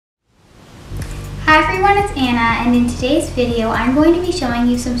Hi everyone, it's Anna, and in today's video I'm going to be showing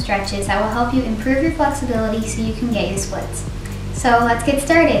you some stretches that will help you improve your flexibility so you can get your splits. So let's get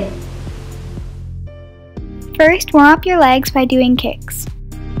started. First, warm up your legs by doing kicks.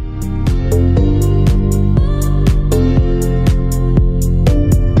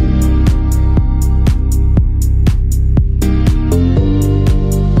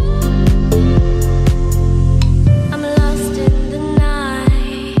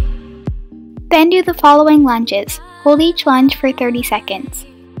 Then do the following lunges. Hold each lunge for 30 seconds.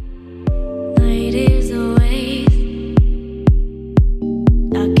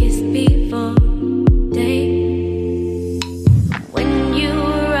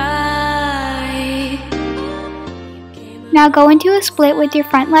 Now go into a split with your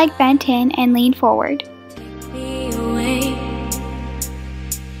front leg bent in and lean forward.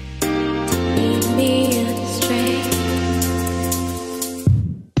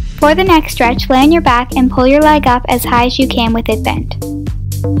 For the next stretch, lay on your back and pull your leg up as high as you can with it bent.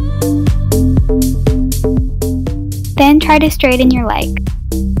 Then try to straighten your leg.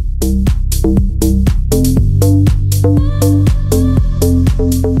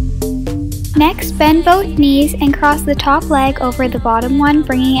 Next, bend both knees and cross the top leg over the bottom one,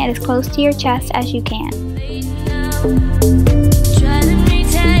 bringing it as close to your chest as you can.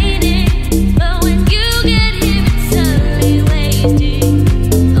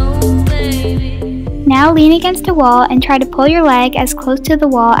 Now lean against a wall and try to pull your leg as close to the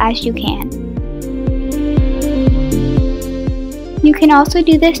wall as you can. You can also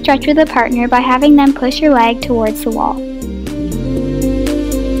do this stretch with a partner by having them push your leg towards the wall.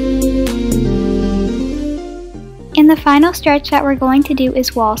 And the final stretch that we're going to do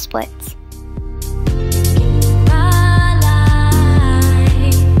is wall splits.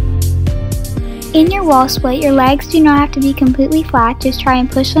 In your wall split, your legs do not have to be completely flat, just try and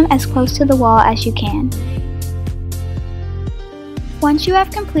push them as close to the wall as you can. Once you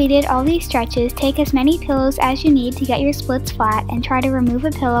have completed all these stretches, take as many pillows as you need to get your splits flat and try to remove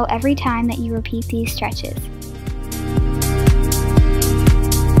a pillow every time that you repeat these stretches.